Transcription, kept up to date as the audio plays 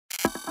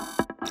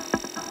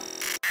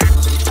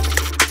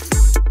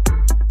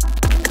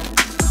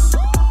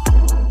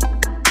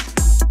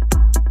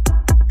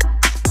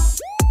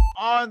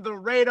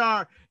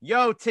radar.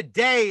 Yo,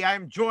 today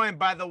I'm joined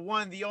by the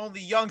one, the only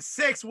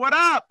Yung6ix. What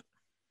up?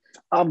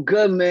 I'm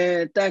good,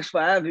 man. Thanks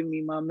for having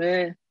me, my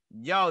man.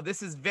 Yo,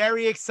 this is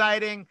very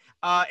exciting.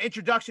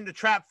 Introduction to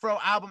TrapFro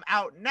album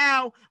out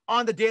now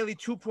on the Daily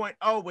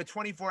 2.0 with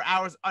 24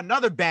 hours.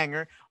 Another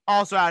banger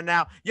also out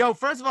now. Yo,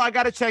 first of all, I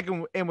got to check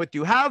in with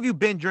you. How have you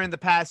been during the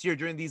past year,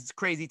 during these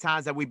crazy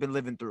times that we've been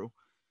living through?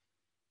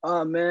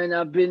 Oh man,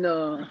 I've been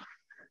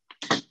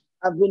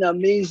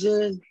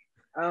amazing.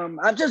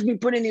 I've just been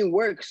putting in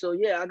work. So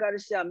yeah, I gotta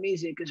say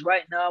amazing because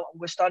right now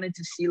we're starting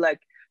to see like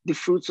the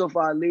fruits of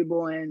our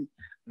labor and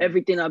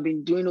everything I've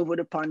been doing over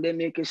the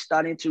pandemic is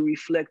starting to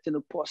reflect in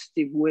a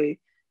positive way,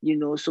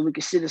 so we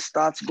can see the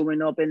stats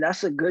going up and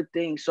that's a good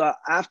thing. So I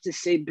have to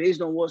say,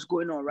 based on what's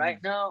going on right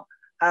now,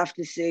 I have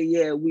to say,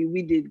 yeah,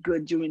 we did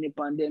good during the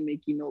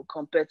pandemic,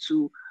 compared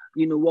to,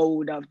 what we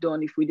would have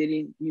done if we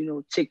didn't,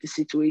 take the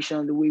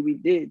situation the way we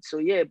did. So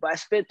yeah, but I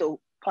spent the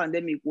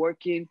pandemic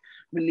working,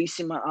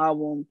 releasing my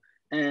album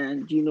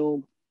and,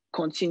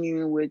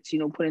 continuing with,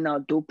 putting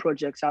out dope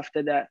projects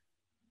after that.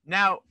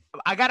 Now,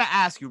 I gotta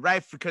ask you,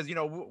 right? Because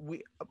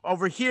we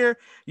over here,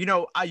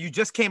 you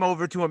just came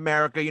over to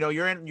America.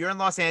 You're in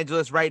Los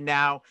Angeles right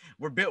now.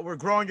 We're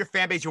growing your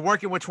fan base. You're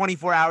working with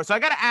 24 hours. So I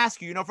gotta ask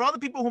you, for all the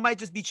people who might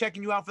just be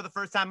checking you out for the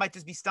first time, might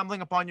just be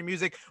stumbling upon your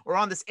music or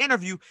on this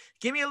interview,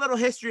 give me a little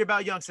history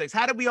about Yung6ix.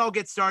 How did we all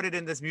get started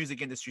in this music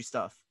industry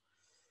stuff?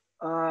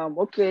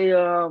 Okay.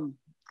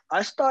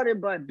 I started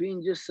by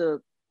being just a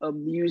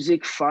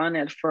music fan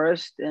at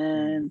first,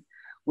 and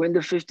when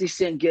the 50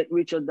 Cent Get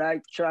Rich or Die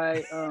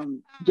Trying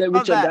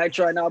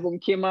album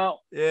came out,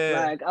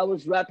 yeah, like I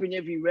was rapping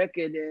every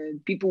record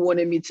and people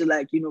wanted me to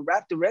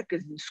rap the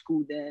records in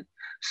school then.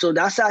 So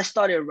that's how I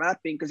started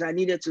rapping because I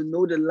needed to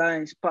know the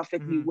lines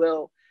perfectly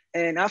well.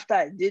 And after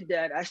I did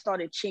that, I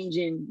started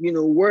changing,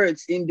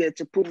 words in there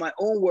to put my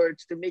own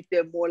words to make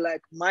them more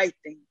like my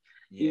thing.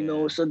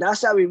 So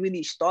that's how it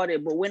really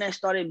started. But when I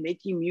started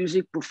making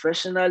music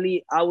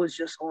professionally, I was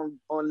just on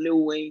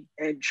Lil Wayne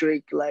and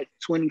Drake like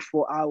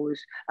 24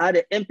 hours. I had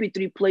an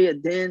MP3 player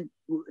then.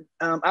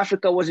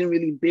 Africa wasn't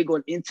really big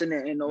on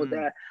internet and all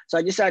that. So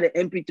I just had an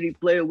MP3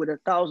 player with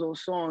 1,000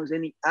 songs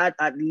and it had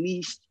at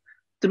least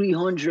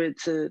 300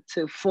 to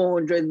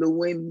 400 Lil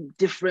Wayne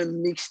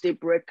different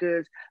mixtape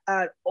records. I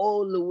had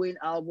all Lil Wayne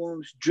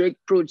albums, Drake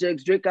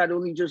projects. Drake had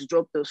only just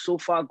dropped the So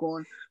Far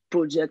Gone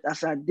project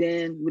as I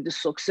then with the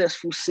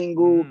successful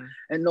single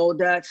and all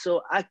that.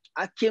 So I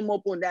came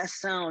up on that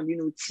sound,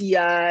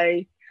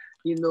 T.I.,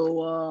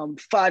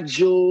 Fat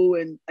Joe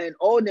and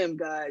all them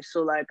guys.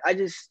 So like I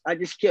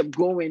just kept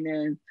going.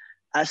 And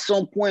at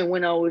some point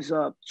when I was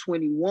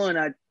 21,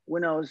 I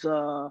did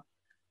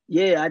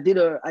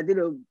a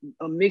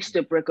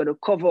mixtape record, a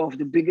cover of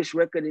the biggest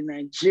record in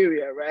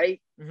Nigeria,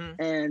 right?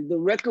 And the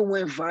record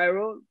went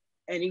viral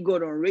and he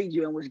got on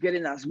radio and was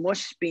getting as much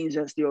spins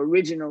as the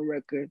original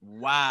record.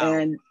 Wow.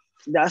 And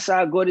that's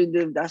how I got in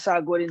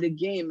the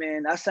game,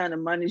 man. I signed a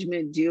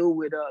management deal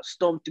with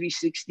Storm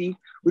 360,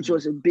 which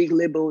was a big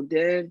label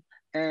then.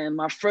 And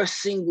my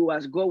first single,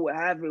 As God Would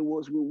Have It,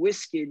 was with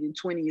Wizkid in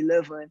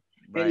 2011.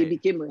 And it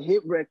became a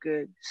hit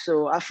record.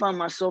 So I found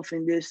myself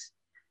in this,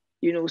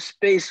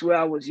 space where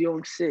I was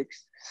Yung6ix.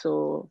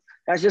 So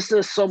that's just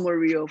a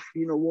summary of,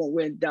 what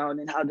went down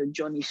and how the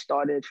journey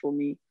started for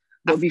me.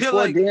 But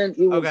before then,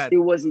 it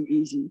wasn't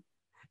easy.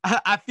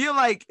 I feel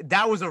like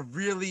that was a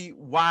really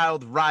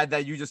wild ride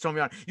that you just told me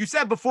on. You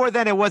said before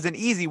then it wasn't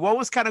easy. What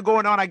was kind of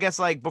going on, I guess,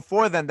 like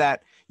before then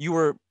that you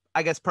were,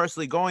 I guess,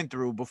 personally going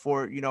through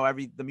before,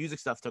 the music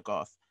stuff took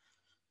off?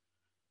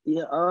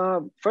 Yeah.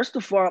 First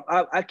of all,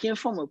 I came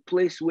from a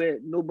place where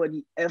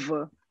nobody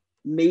ever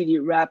made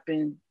it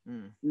rapping,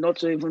 not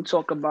to even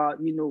talk about,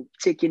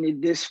 taking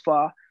it this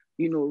far,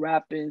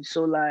 rapping.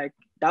 So like,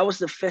 that was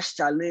the first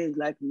challenge.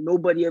 Like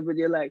nobody ever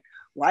did. Like,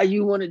 why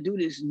you want to do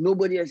this?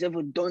 Nobody has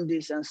ever done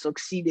this and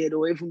succeeded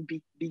or even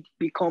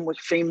become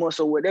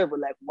famous or whatever.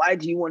 Like, why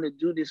do you want to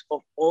do this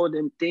of all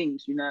them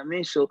things? You know what I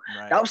mean? So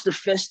that was the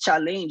first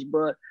challenge.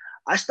 But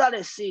I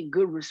started seeing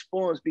good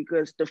response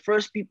because the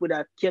first people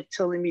that kept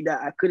telling me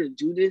that I couldn't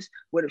do this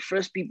were the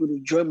first people to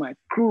join my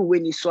crew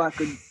when they saw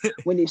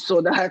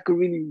that I could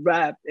really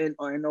rap and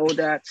all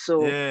that. So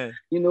that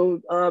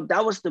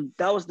was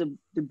the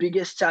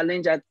biggest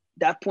challenge at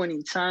that point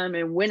in time.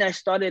 And when I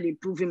started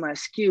improving my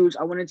skills,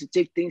 I wanted to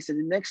take things to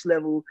the next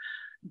level.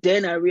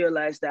 Then I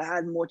realized that I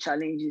had more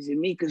challenges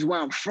in me because where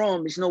I'm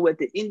from is not where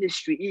the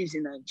industry is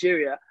in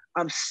Nigeria.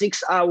 I'm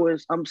 6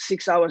 hours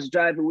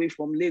drive away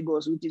from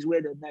Lagos, which is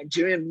where the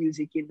Nigerian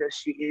music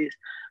industry is.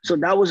 So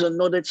that was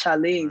another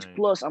challenge. Right.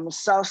 Plus, I'm a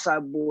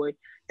Southside boy,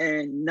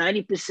 and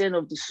 90%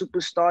 of the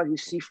superstars you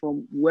see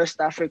from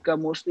West Africa,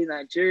 mostly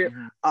Nigeria,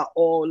 are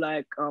all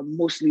like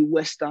mostly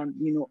Western,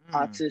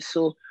 artists.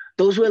 So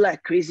those were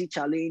like crazy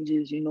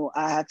challenges,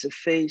 I had to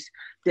face.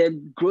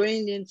 Then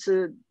growing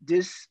into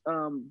this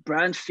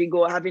brand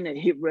figure, having a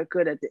hit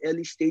record at the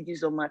early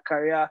stages of my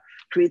career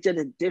created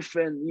a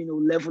different,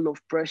 level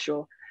of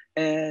pressure.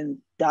 And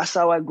that's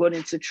how I got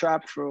into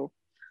TrapFro.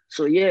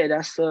 So yeah,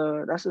 that's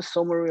a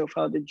summary of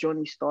how the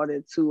journey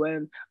started too.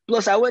 And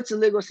plus, I went to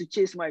Lagos to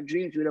chase my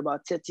dreams with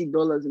about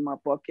 $30 in my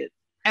pocket.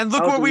 And That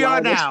look was where the we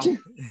are wildest now. thing.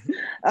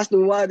 That's the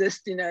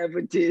wildest thing I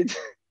ever did.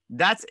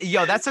 That's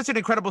such an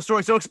incredible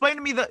story. So explain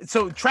to me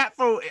so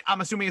TrapFro,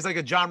 I'm assuming is like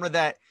a genre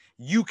that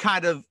you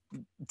kind of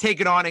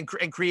taken on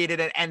and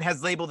created and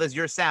has labeled as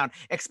your sound.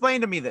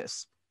 Explain to me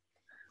this.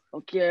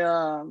 Okay,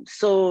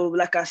 so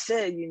like I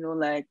said,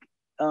 like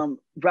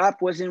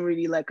rap wasn't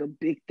really like a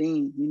big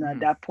thing, at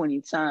that point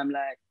in time.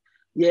 Like,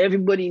 yeah,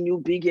 everybody knew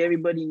Biggie,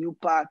 everybody knew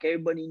Pac,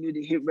 everybody knew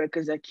the hit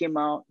records that came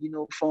out,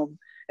 from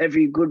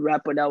every good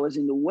rapper that was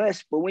in the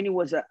West. But when it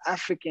was an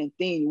African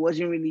thing, it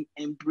wasn't really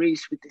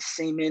embraced with the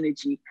same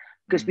energy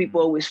because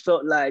people always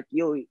felt like,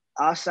 yo,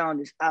 our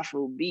sound is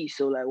Afrobeat.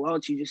 So like, why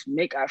don't you just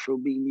make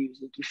Afrobeat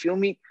music? You feel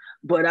me?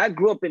 But I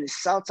grew up in the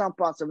southern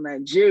parts of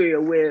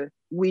Nigeria where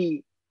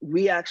we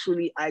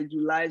actually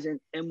idolize and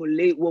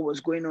emulate what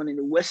was going on in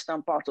the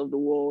western part of the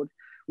world,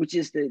 which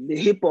is the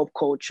hip hop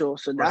culture.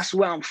 So that's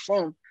where I'm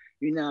from,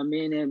 you know what I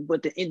mean? And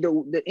but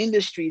the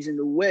industries in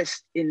the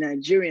West, in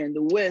Nigeria and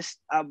the West,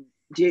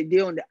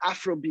 they're on the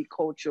Afrobeat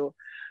culture.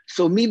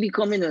 So me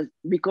becoming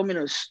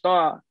a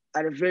star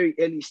at a very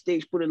early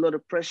stage put a lot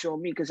of pressure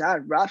on me because I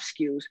had rap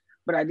skills,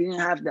 but I didn't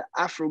have the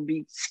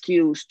Afrobeat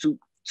skills to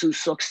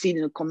succeed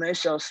in a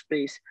commercial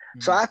space.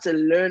 So I had to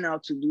learn how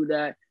to do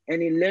that.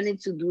 And in learning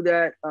to do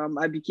that,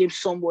 I became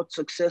somewhat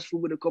successful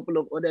with a couple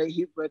of other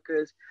hit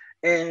records.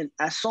 And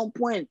at some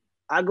point,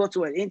 I got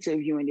to an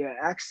interview and they're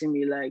asking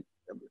me like,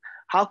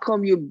 how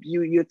come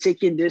you're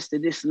taking this to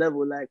this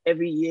level? Like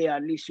every year,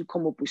 at least you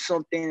come up with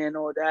something and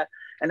all that.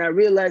 And I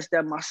realized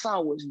that my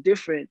sound was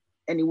different.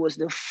 And it was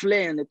the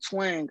flair and the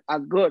twang I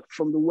got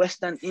from the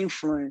Western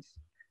influence.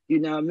 You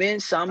know what I mean?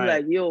 So I'm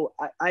like, yo,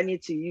 I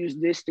need to use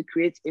this to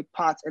create a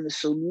path and a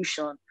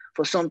solution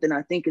for something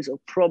I think is a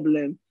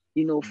problem,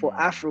 for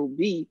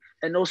Afrobeat,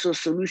 and also a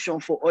solution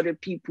for other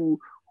people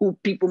who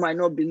people might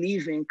not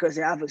believe in because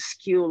they have a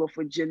skill of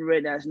a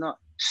genre that's not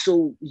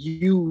so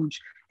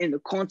huge in the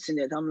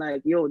continent. I'm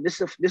like, yo,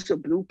 this is a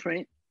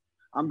blueprint.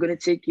 I'm gonna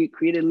take it,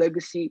 create a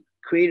legacy,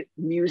 create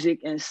music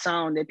and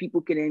sound that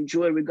people can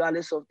enjoy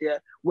regardless of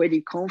where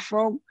they come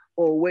from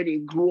or where they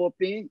grew up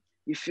in.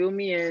 You feel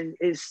me? And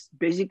it's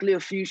basically a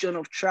fusion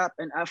of trap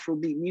and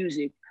Afrobeat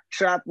music.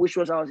 Trap, the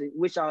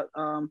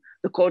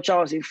culture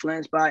I was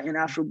influenced by, and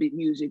Afrobeat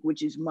music,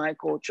 which is my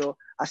culture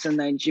as a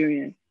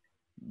Nigerian.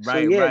 So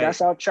yeah, that's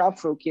how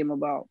TrapFro came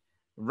about.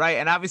 Right.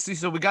 And obviously,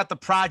 so we got the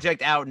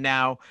project out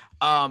now.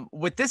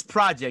 With this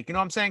project, you know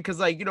what I'm saying? Because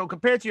like,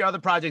 compared to your other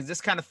projects, this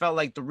kind of felt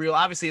like the real,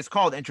 obviously it's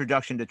called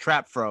Introduction to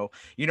TrapFro,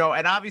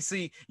 and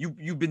obviously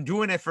you've been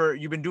doing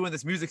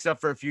this music stuff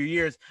for a few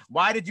years.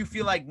 Why did you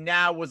feel like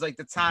now was like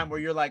the time where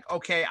you're like,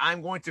 okay,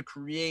 I'm going to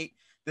create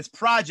this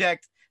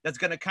project that's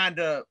going to kind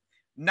of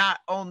not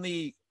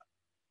only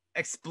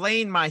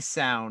explain my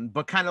sound,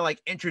 but kind of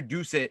like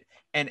introduce it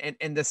and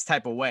in this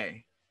type of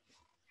way?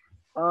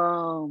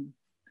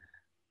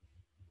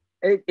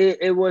 It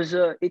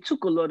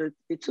took a lot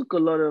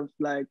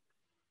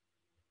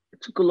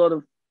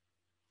of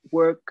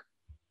work,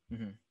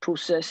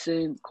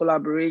 processing,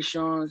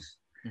 collaborations,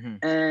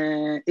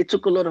 and it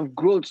took a lot of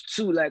growth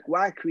too. Like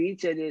while I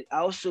created it, I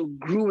also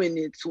grew in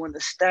it to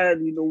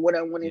understand, what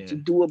I wanted to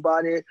do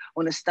about it,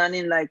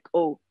 understanding like,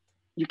 oh,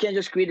 you can't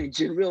just create a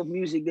genre of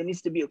music. There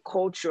needs to be a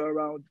culture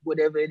around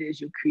whatever it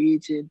is you're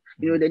creating.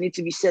 There need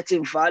to be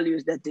certain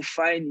values that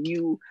define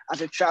you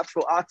as a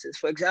TrapFro artist.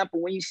 For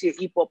example, when you see a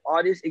hip hop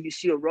artist and you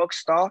see a rock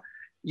star,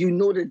 you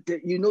know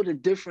the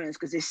difference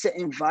because there's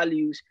certain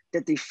values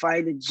that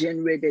define the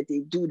genre that they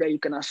do that you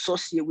can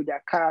associate with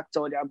their character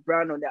or their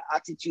brand or their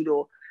attitude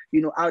or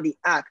how they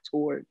act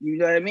or you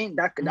know what I mean,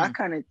 that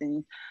kind of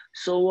thing.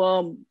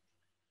 So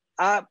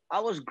I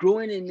was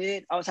growing in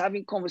it. I was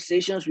having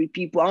conversations with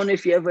people. I don't know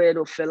if you ever heard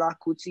of Fela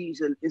Kuti.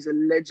 He's a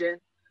legend,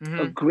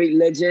 a great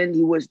legend.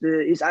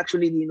 He's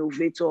actually the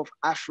innovator of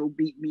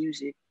Afrobeat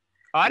music.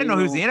 Oh, I didn't know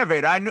he was the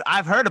innovator.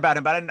 I've heard about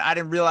him, but I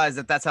didn't realize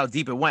that that's how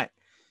deep it went.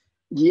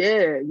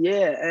 Yeah.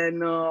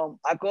 And I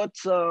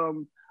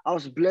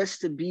was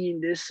blessed to be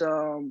in this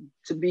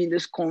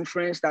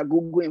conference that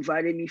Google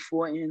invited me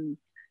for in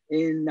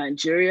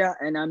Nigeria,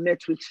 and I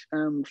met with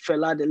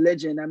Fela the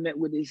legend. I met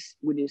with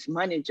his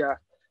manager.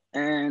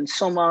 And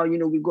somehow,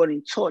 we got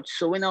in touch.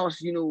 So when I was,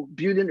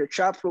 building the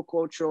TrapFro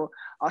culture,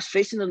 I was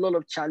facing a lot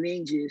of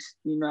challenges.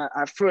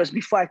 At first,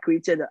 before I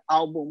created an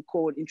album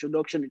called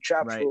Introduction to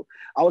TrapFro,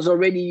 I was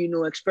already,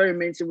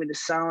 experimenting with the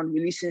sound,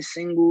 releasing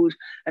singles,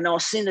 and I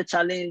was seeing the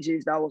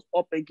challenges that I was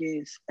up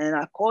against. And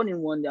I called him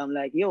one day. I'm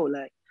like, yo,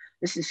 like,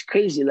 this is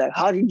crazy. Like,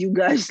 how did you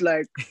guys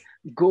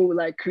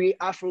go create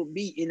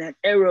Afrobeat in an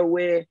era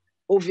where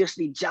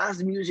obviously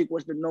jazz music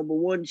was the number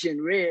one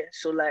genre?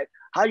 So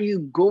how do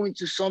you go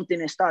into something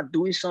and start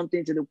doing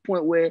something to the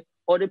point where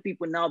other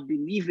people now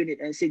believe in it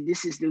and say,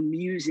 this is the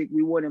music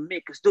we want to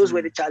make? Because those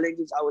were the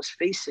challenges I was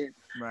facing.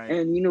 Right.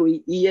 And,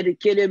 he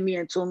educated me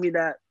and told me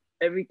that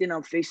everything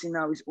I'm facing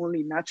now is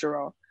only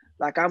natural.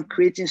 Like I'm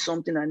creating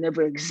something that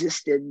never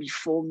existed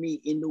before me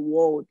in the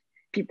world.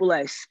 people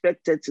are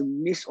expected to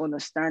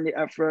misunderstand it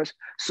at first.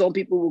 Some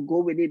people will go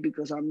with it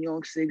because I'm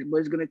Yung6ix, but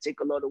it's gonna take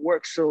a lot of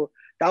work. So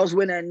that was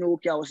when I knew,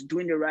 okay, I was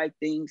doing the right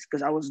things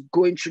because I was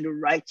going through the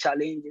right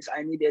challenges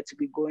I needed to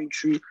be going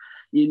through,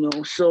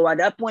 So at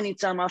that point in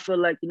time, I felt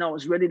like, I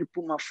was ready to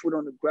put my foot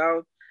on the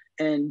ground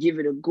and give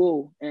it a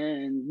go.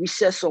 And we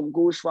set some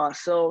goals for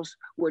ourselves.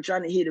 We're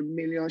trying to hit 1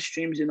 million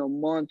streams in a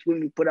month when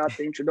we put out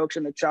the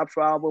introduction to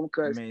TrapFro album,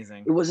 because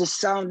it was a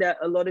sound that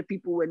a lot of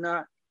people were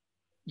not,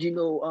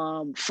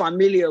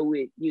 familiar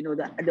with,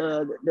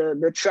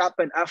 the trap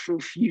and Afro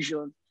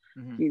fusion.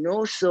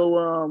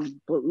 So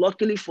but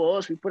luckily for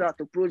us, we put out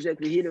the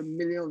project, we hit 1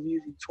 million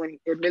views in 1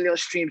 million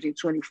streams in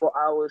 24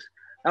 hours.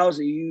 That was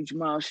a huge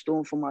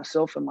milestone for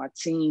myself and my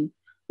team.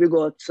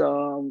 We're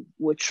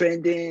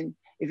trending.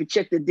 If you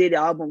check the day the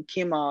album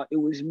came out, it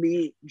was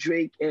me,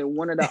 Drake, and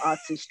one of the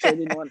artists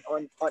trending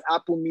on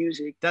Apple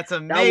Music. That's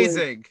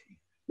amazing.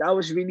 That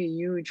was really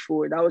huge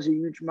that was a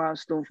huge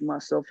milestone for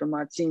myself and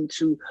my team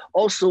too.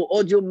 Also,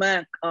 Audio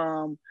Mac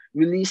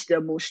released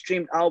their most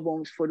streamed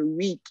albums for the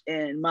week,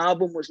 and my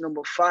album was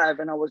number 5,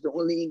 and I was the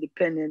only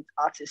independent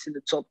artist in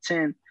the top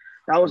 10.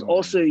 That was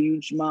also a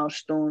huge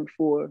milestone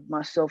for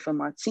myself and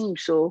my team.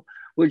 So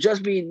we've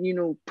just been,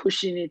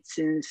 pushing it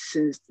since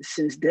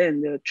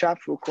then, the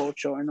TrapFro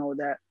culture and all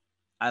that.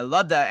 I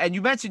love that. And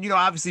you mentioned,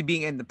 obviously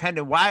being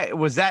independent. Why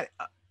was that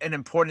an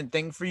important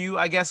thing for you,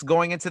 I guess,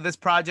 going into this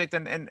project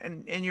and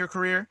in your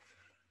career?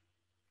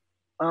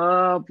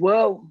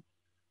 Well,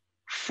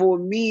 for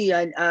me,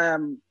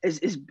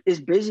 it's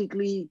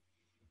basically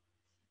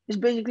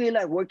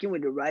like working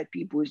with the right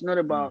people. It's not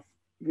about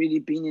really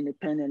being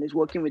independent. It's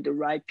working with the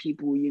right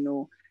people,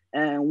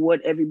 and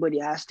what everybody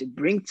has to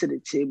bring to the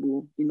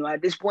table.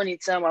 At this point in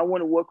time, I want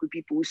to work with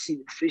people who see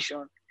the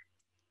vision.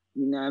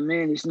 You know what I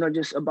mean? It's not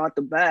just about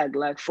the bag.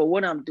 Like, for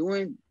what I'm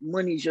doing,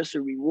 money is just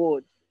a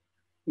reward.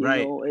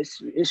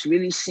 It's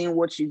really seeing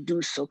what you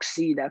do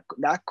succeed.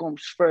 That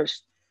comes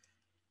first.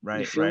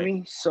 Right. You feel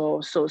me?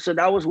 So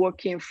that was what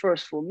came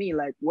first for me,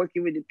 like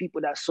working with the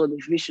people that saw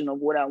the vision of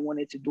what I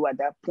wanted to do at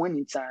that point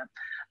in time.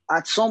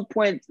 At some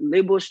point,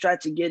 labels tried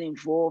to get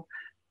involved.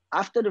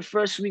 After the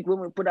first week when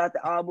we put out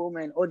the album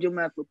and Audio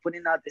Mac were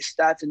putting out the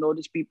stats and all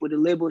these people, the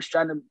labels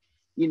trying to,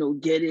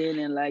 get in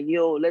and like,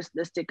 yo, let's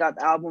take out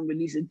the album,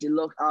 release a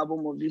deluxe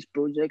album of this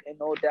project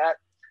and all that.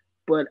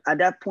 But at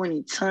that point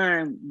in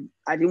time,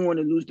 I didn't want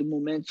to lose the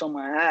momentum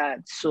I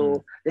had.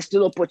 So there's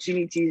still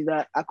opportunities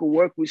that I could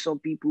work with some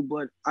people,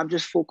 but I'm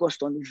just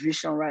focused on the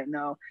vision right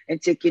now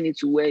and taking it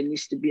to where it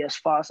needs to be as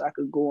far as I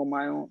could go on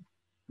my own.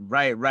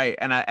 Right.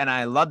 And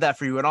I love that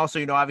for you. And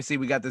also, obviously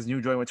we got this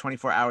new joint with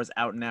 24 hours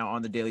out now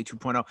on the Daily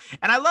 2.0.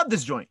 And I love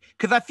this joint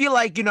because I feel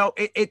like,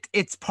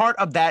 it's part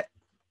of that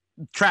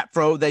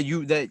TrapFro that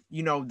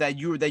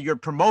you're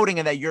promoting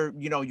and that you're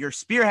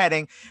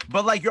spearheading,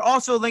 but like you're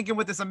also linking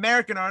with this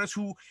American artist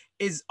who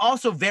is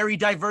also very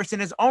diverse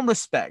in his own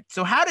respect.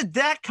 So how did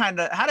that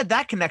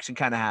connection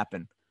kind of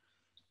happen?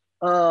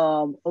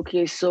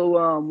 Okay,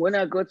 so when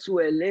I got to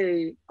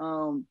LA,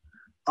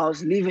 I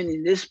was living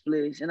in this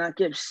place and I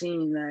kept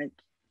seeing like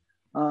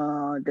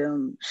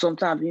them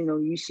sometimes,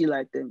 you see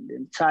like them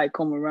Thai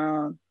come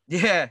around.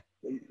 Yeah.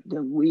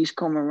 The weeds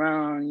come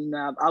around,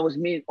 I was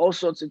meeting all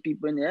sorts of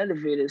people in the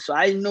elevator. So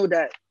I know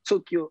that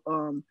Tokyo,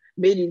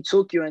 made in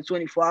Tokyo and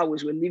 24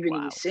 hours were living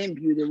in the same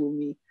building with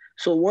me.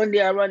 So one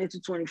day I ran into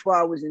 24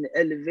 hours in the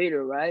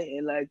elevator, right?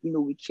 And like,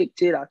 we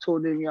kicked it. I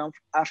told him, I'm from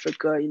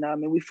Africa,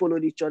 we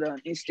followed each other on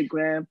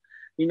Instagram.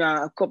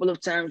 A couple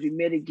of times we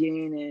met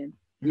again. And,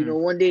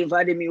 one day he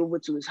invited me over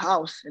to his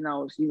house and I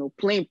was,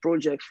 playing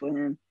projects for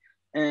him.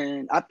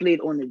 And I played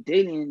on the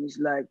daily and it's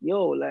like,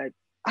 yo, like,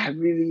 I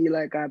really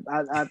like I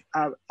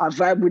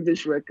vibe with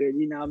this record,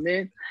 you know what I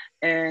mean?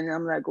 And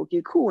I'm like,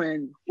 okay, cool.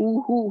 And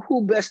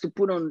who best to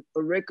put on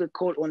a record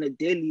called On a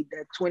Daily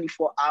that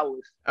 24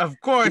 hours?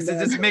 Of course, it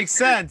just makes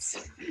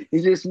sense.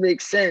 It just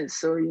makes sense.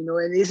 So,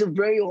 and he's a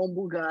very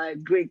humble guy,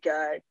 great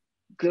guy,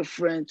 good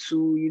friend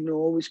too,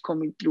 always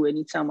coming through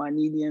anytime I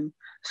need him.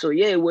 So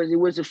yeah, it was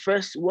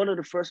one of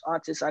the first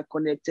artists I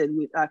connected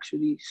with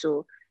actually.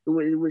 So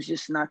it was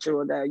just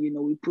natural that,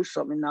 we put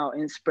something out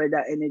and spread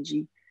that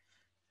energy.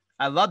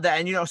 I love that.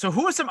 And, so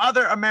who are some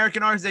other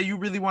American artists that you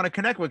really want to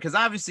connect with? Because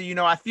obviously,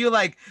 I feel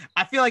like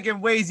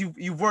in ways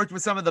you've worked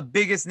with some of the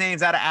biggest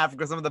names out of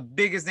Africa, some of the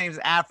biggest names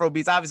in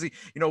Afrobeats. Obviously,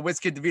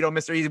 Wizkid, Davido,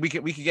 Mr. Easy.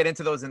 We could get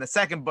into those in a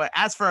second. But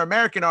as for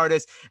American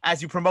artists,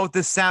 as you promote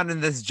this sound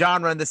and this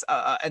genre and this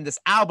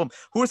album,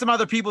 who are some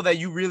other people that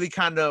you really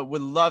kind of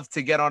would love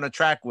to get on a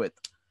track with?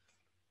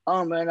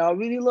 Oh man, I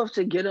really love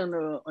to get on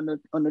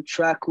a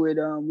track with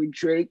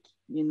Drake.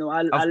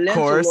 I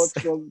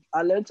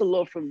learned a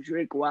lot from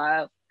Drake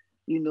while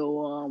I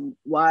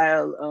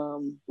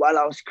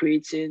was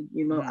creating,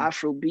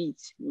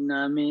 Afrobeats, what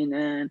I mean?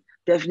 And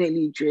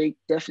definitely Drake,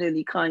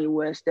 definitely Kanye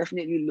West,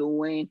 definitely Lil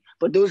Wayne.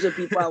 But those are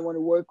people I want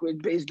to work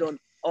with based on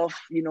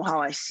how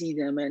I see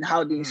them and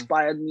how they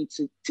inspired me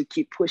to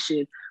keep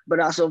pushing.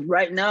 But as of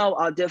right now,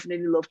 I'll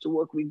definitely love to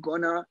work with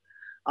Gunna.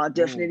 I'll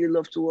definitely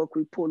love to work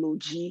with Polo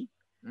G.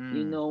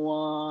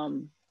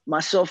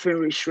 Myself and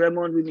Rich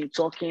Raymond, we've been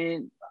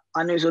talking.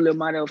 I know it's only a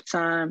matter of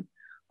time.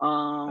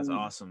 That's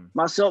awesome.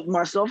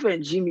 Myself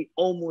and Jimmy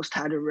almost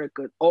had a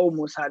record.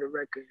 Almost had a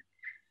record.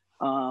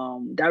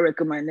 That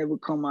record might never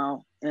come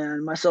out.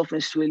 And myself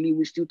and Swilly,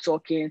 we're still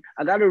talking.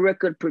 I got a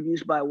record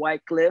produced by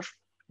Wyclef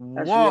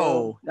as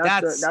well.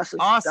 That's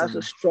awesome. That's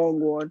a strong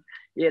one.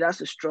 Yeah,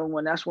 that's a strong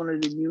one. That's one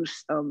of the new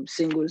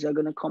singles that are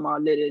gonna come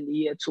out later in the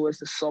year towards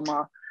the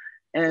summer.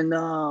 And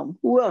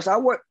who else?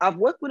 I've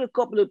worked with a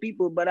couple of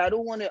people, but I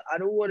don't want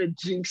to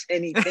jinx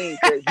anything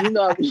because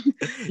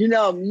you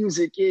know how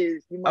music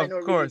is. You might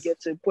not really get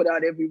to put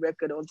out every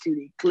record until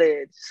they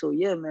cleared. So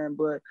yeah, man.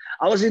 But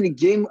I was in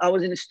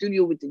the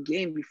studio with the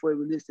Game before he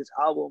released this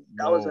album.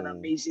 That was an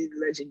amazing,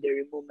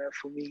 legendary moment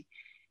for me.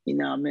 You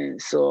know what I mean?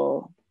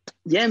 So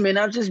yeah, man,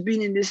 I've just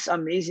been in this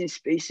amazing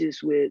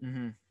spaces with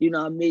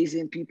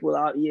amazing people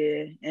out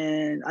here,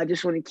 and I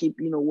just want to keep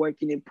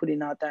working and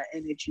putting out that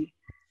energy.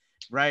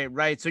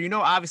 Right. So,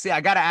 obviously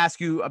I got to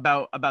ask you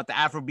about the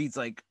Afrobeats,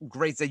 like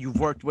greats that you've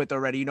worked with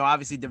already,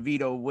 obviously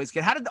Davido,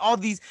 Wizkid. How did all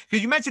these,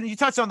 because you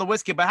touched on the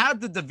Wizkid, but how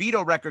did the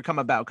Davido record come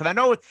about? Because I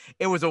know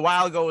it was a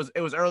while ago,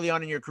 it was early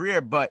on in your career,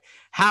 but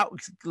how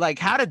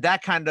did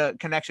that kind of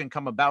connection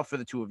come about for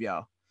the two of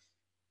y'all?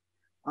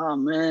 Oh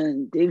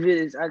man, David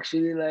is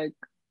actually like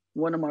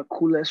one of my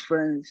coolest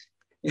friends,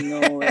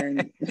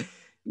 and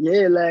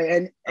yeah, like,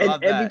 and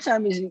every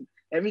time he's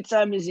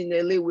in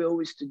LA, we're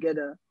always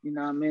together. You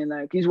know what I mean?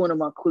 Like, he's one of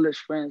my coolest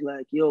friends.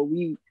 Like, yo,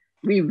 we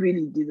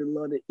really did a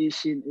lot of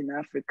issues in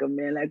Africa,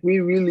 man. Like, we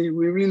really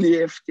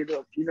effed it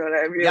up. You know what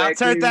I mean? Y'all like,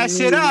 turned that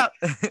shit up.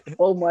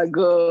 Oh my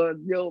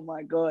God. Yo,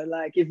 my God.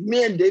 Like, if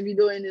me and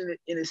Davido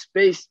in a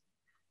space,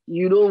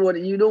 you don't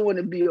want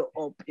to be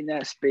up in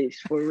that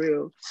space for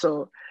real.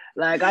 So,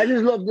 like, I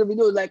just love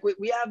Davido. Like,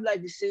 we have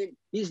like the same.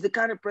 He's the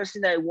kind of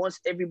person that wants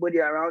everybody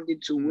around him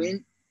to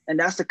win. And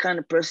that's the kind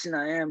of person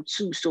I am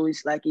too. So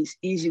it's like it's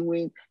easy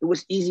win. It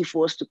was easy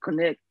for us to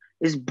connect.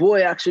 His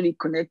boy actually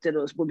connected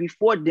us. But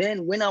before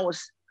then, when I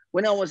was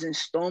in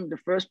Storm, the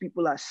first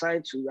people I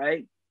signed to,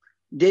 right?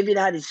 David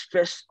had his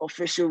first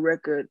official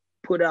record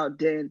put out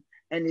then,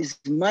 and his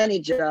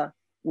manager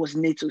was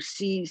Neto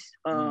C's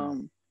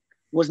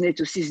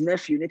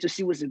nephew. Neto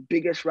C was the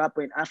biggest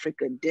rapper in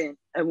Africa then,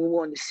 and we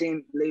were on the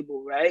same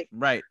label, right?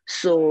 Right.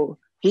 So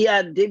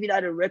David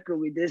had a record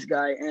with this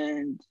guy,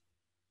 and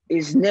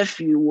his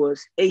nephew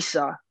was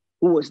Asa,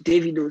 who was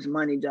Davido's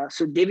manager.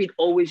 So David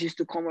always used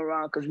to come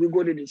around because we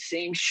go to the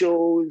same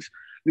shows.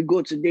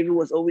 David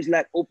was always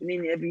like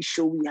opening every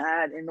show we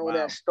had and all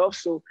that stuff.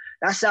 So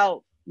that's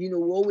how, we're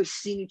always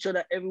seeing each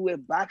other everywhere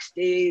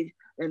backstage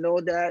and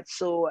all that.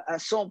 So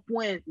at some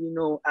point,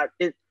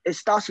 it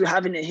starts with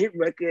having a hit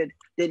record,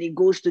 then it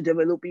goes to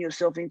developing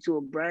yourself into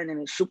a brand and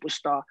a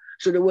superstar.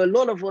 So there were a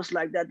lot of us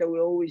like that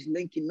were always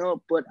linking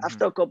up. But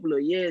after a couple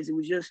of years, it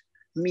was just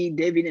me,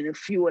 David, and a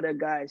few other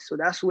guys. So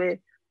that's where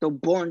the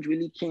bond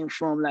really came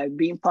from, like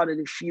being part of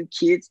the few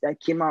kids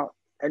that came out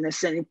at a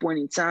certain point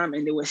in time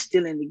and they were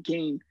still in the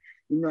game.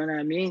 You know what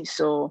I mean?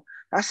 So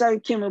that's how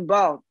it came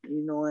about,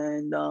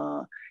 and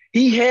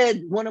he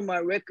had one of my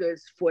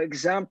records, for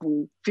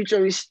example,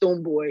 featuring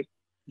Stonebwoy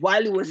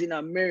while he was in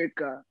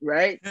America,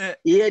 right?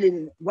 He had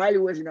it while he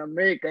was in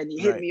America and he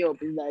hit me up.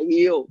 He's like,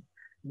 yo,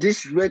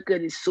 this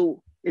record is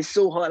so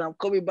hard. I'm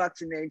coming back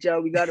to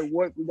Nigeria. We got to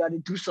work. We got to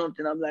do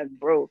something. I'm like,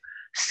 bro,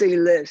 say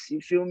less.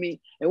 You feel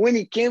me? And when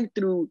he came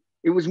through,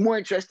 it was more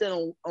interested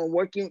on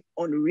working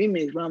on the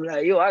remix. But I'm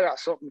like, yo, I got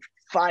something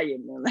fire,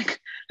 man. Like,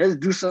 let's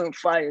do something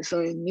fire,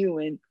 something new.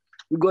 And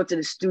we go to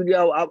the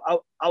studio.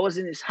 I was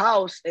in his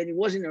house and he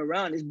wasn't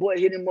around. His boy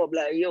hit him up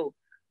like, yo,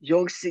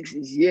 Yung6ix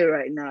is here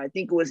right now. I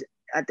think it was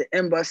at the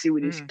embassy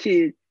with his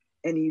kid.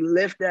 And he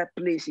left that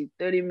place in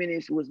 30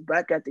 minutes, was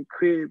back at the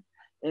crib.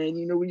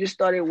 And, we just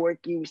started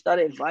working. We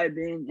started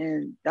vibing.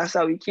 And that's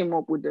how we came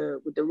up with the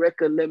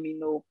record, Let Me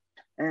Know.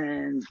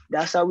 And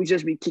that's how we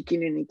just been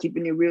kicking in and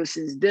keeping it real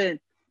since then.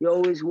 He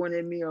always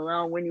wanted me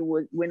around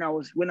when I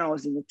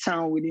was in the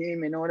town with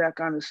him and all that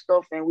kind of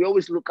stuff. And we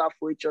always look out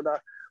for each other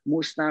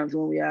most times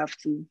when we have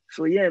to.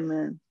 So yeah,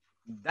 man.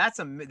 That's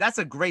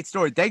a great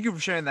story. Thank you for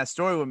sharing that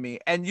story with me.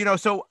 And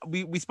so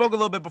we spoke a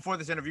little bit before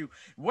this interview.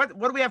 What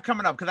do we have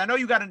coming up? Because I know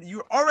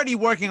you're already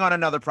working on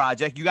another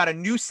project. You got a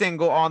new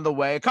single on the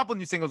way, a couple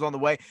new singles on the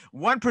way.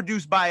 One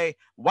produced by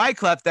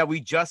Wyclef that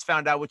we just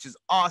found out, which is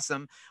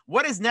awesome.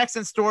 What is next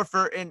in store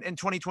for in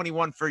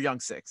 2021 for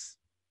Yung6ix?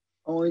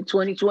 Oh, in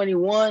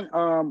 2021,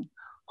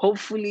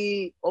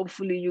 hopefully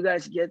you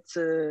guys get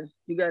to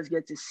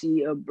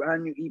see a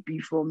brand new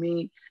EP from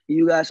me.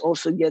 You guys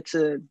also get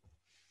to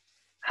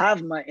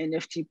have my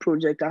NFT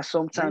project at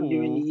some time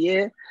during the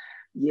year.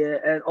 Yeah,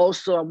 and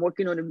also I'm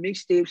working on a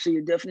mixtape, so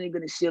you're definitely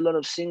going to see a lot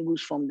of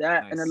singles from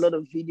that and a lot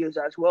of videos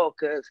as well.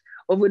 Because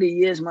over the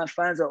years, my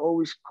fans are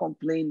always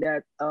complaining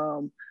that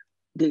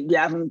they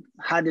haven't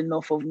had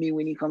enough of me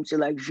when it comes to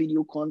like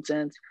video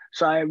content.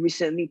 So I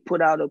recently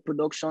put out a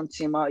production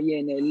team out here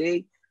in LA.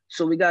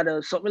 So we got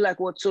something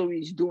like what Tori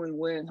is doing,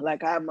 where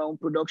like I have my own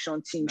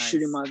production team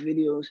shooting my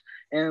videos,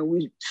 and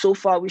we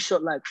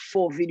shot like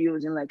 4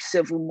 videos in like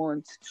several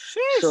months.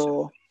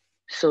 Sheesh.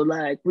 So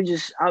like we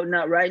just out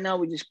now right now,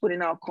 we're just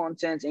putting out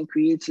content and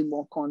creating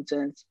more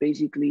content,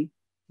 basically.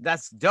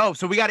 That's dope.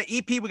 So we got an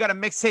EP, we got a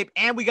mixtape,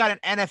 and we got an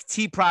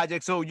NFT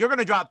project. So you're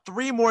gonna drop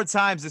 3 more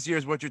times this year,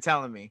 is what you're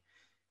telling me.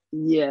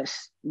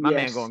 Yes, My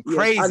man yes, going yes.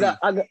 crazy.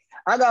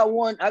 I got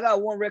one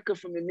record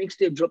from the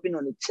mixtape dropping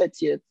on the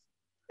 30th.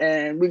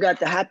 And we got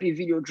the Happy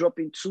video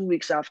dropping 2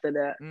 weeks after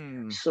that.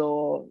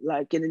 So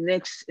like in the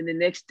next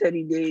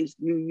 30 days,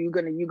 you're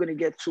gonna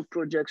get 2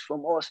 projects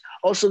from us.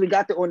 Also, we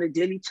got the On a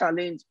Daily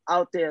Challenge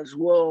out there as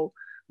well,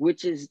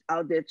 which is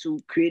out there to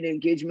create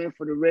engagement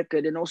for the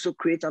record and also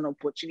create an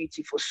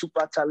opportunity for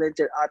super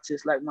talented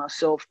artists like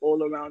myself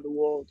all around the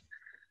world.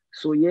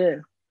 So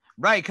yeah.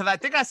 Right, because I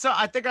think I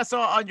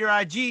saw on your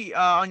IG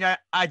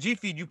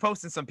feed you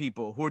posted some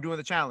people who are doing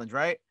the challenge,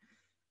 right?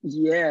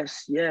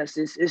 Yes, yes,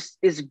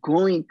 it's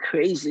going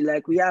crazy.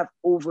 Like we have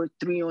over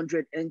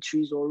 300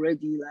 entries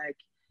already. Like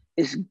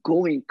it's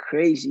going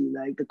crazy.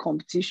 Like the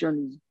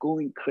competition is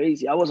going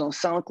crazy. I was on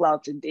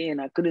SoundCloud today and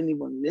I couldn't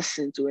even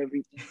listen to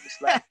everything.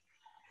 It's like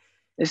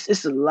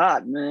it's a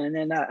lot, man.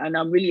 And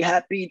I'm really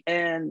happy.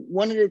 And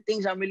one of the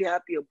things I'm really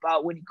happy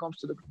about when it comes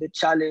to the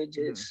challenge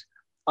is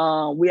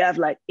we have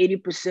like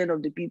 80%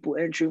 of the people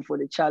entering for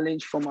the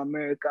challenge from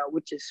America,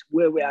 which is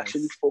where we're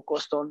actually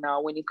focused on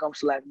now when it comes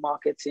to like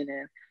marketing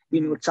and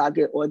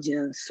target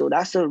audience. So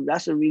that's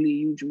a really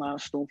huge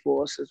milestone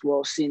for us as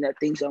well, seeing that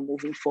things are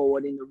moving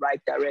forward in the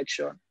right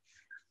direction.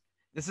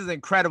 This is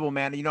incredible,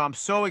 man. You know, I'm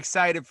so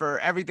excited for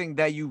everything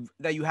that you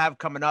have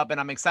coming up, and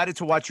I'm excited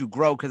to watch you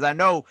grow because I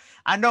know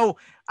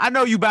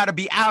you about to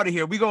be out of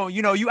here. We go,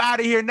 you know, you out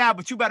of here now,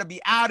 but you about to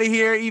be out of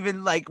here.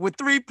 Even like with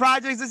 3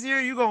 projects this year,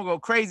 you're gonna go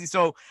crazy.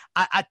 So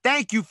I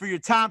thank you for your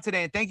time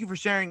today, and thank you for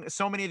sharing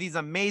so many of these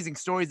amazing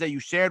stories that you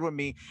shared with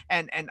me,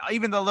 and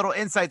even the little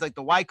insights like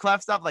the White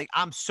Clef stuff. Like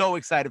I'm so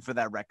excited for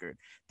that record.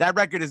 That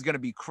record is gonna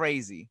be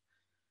crazy.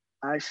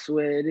 I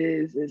swear it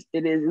is. It's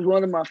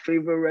one of my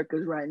favorite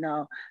records right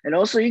now. And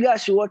also, you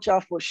guys should watch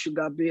out for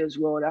Sugar Bay as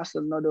well. That's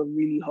another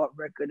really hot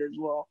record as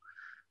well.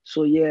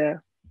 So yeah.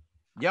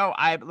 Yo,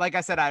 like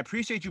I said, I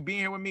appreciate you being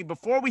here with me.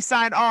 Before we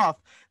sign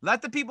off,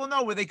 let the people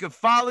know where they could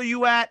follow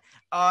you at.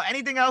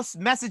 Anything else?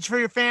 Message for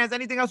your fans?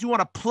 Anything else you want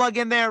to plug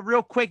in there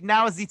real quick?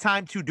 Now is the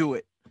time to do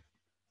it.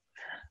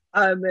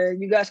 All right, man.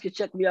 You guys can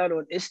check me out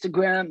on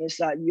Instagram. It's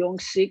at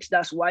Yung6ix.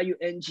 That's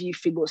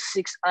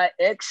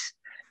Yung6ix.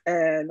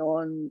 And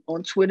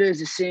on Twitter is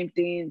the same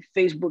thing.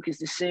 Facebook is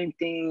the same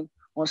thing.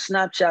 On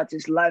Snapchat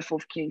it's Life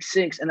of King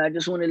 6. And I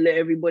just want to let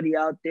everybody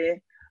out there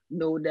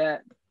know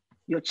that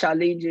your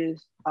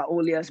challenges are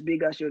only as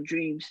big as your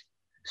dreams.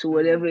 So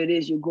whatever it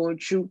is you're going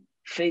through,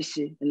 face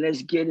it and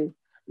let's get it.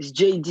 It's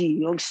JD,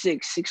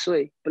 Yung6ix,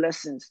 608.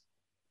 Blessings.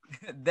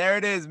 There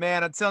it is,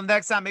 man. Until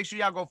next time, make sure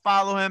y'all go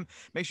follow him.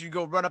 Make sure you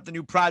go run up the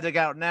new project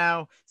out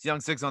now. It's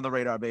Yung6ix on the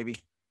radar, baby.